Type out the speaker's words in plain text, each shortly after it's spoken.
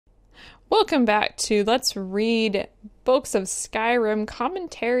Welcome back to Let's Read Books of Skyrim,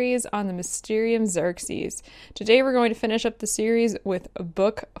 Commentaries on the Mysterium Xerxes. Today we're going to finish up the series with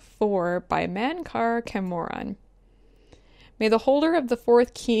Book 4 by Mankar Camoran. May the holder of the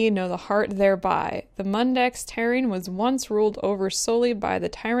fourth key know the heart thereby. The Mundex terrene was once ruled over solely by the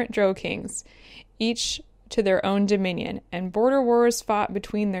tyrant Drow kings, each to their own dominion, and border wars fought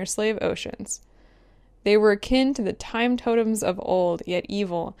between their slave oceans. They were akin to the time totems of old, yet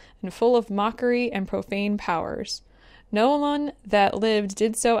evil, and full of mockery and profane powers. No one that lived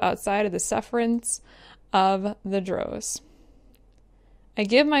did so outside of the sufferance of the Drows. I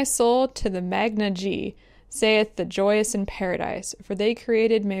give my soul to the Magna G, saith the joyous in paradise, for they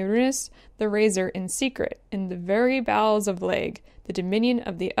created Merinus the Razor in secret, in the very bowels of Leg, the dominion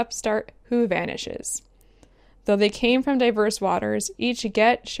of the upstart who vanishes. Though they came from diverse waters, each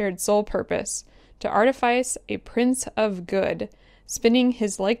Get shared sole purpose, to artifice a prince of good, spinning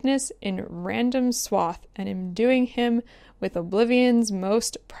his likeness in random swath, and imbuing him with oblivion's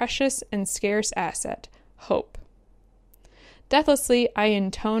most precious and scarce asset, hope. Deathlessly I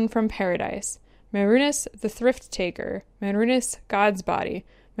intone from paradise, Merinus the thrift taker, Merinus God's body,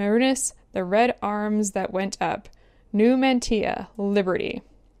 Merinus the red arms that went up, Nu Mantia, liberty.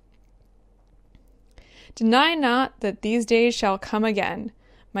 Deny not that these days shall come again,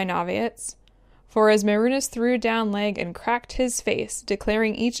 my novitiates. For as Merinus threw down leg and cracked his face,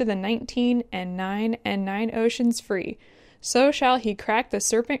 declaring each of the 19 and 9 oceans free, so shall he crack the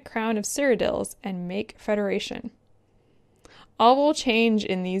serpent crown of Cyrodiils and make federation. All will change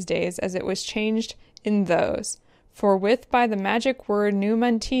in these days as it was changed in those. Forthwith by the magic word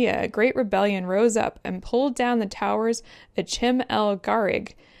Numantia, a great rebellion rose up and pulled down the towers of Chim el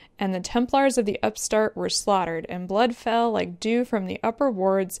Garig, and the Templars of the upstart were slaughtered, and blood fell like dew from the upper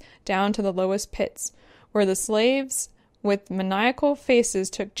wards down to the lowest pits, where the slaves with maniacal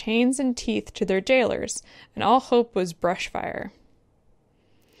faces took chains and teeth to their jailers, and all hope was brushfire.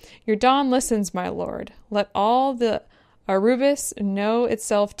 Your dawn listens, my lord. Let all the Arubis know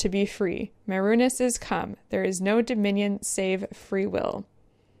itself to be free. Merinus is come. There is no dominion save free will.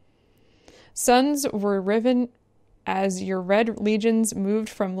 Suns were riven as your red legions moved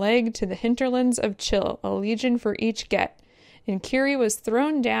from Leg to the hinterlands of Chill, a legion for each Get. And Kiri was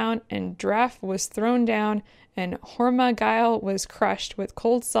thrown down, and Draf was thrown down, and Hormagail was crushed with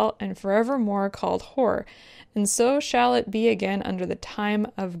cold salt and forevermore called Hor, and so shall it be again under the time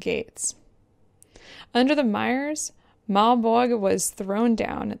of Gates. Under the mires, Malborg was thrown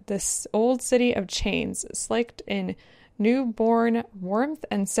down, this old city of chains, slaked in new-born warmth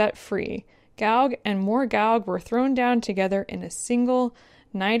and set free. Gaug and more Gaug were thrown down together in a single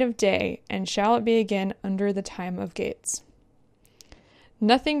night of day, and shall it be again under the time of Gates.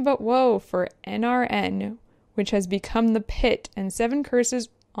 Nothing but woe for NRN, which has become the pit, and 7 curses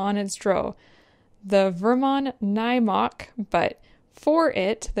on its drow. The Vermon Nymok, but for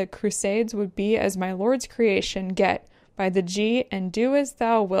it the crusades would be as my lord's creation Get, by the G, and do as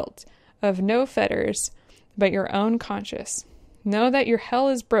thou wilt, of no fetters, but your own conscience. Know that your hell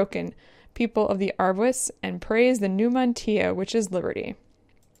is broken, people of the Arbuis, and praise the Numantia, which is liberty.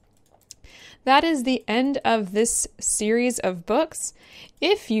 That is the end of this series of books.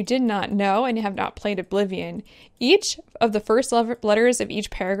 If you did not know and have not played Oblivion, each of the first letters of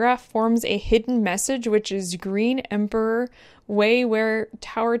each paragraph forms a hidden message, which is Green Emperor, way where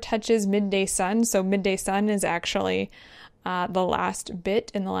tower touches midday sun. So midday sun is actually the last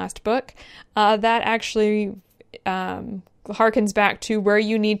bit in the last book. That actually harkens back to where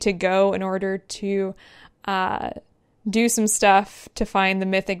you need to go in order to do some stuff to find the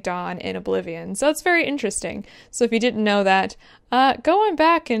Mythic Dawn in Oblivion. So it's very interesting. So if you didn't know that, go on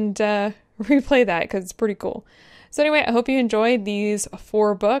back and replay that because it's pretty cool. So anyway, I hope you enjoyed these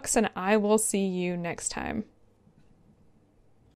 4 books, and I will see you next time.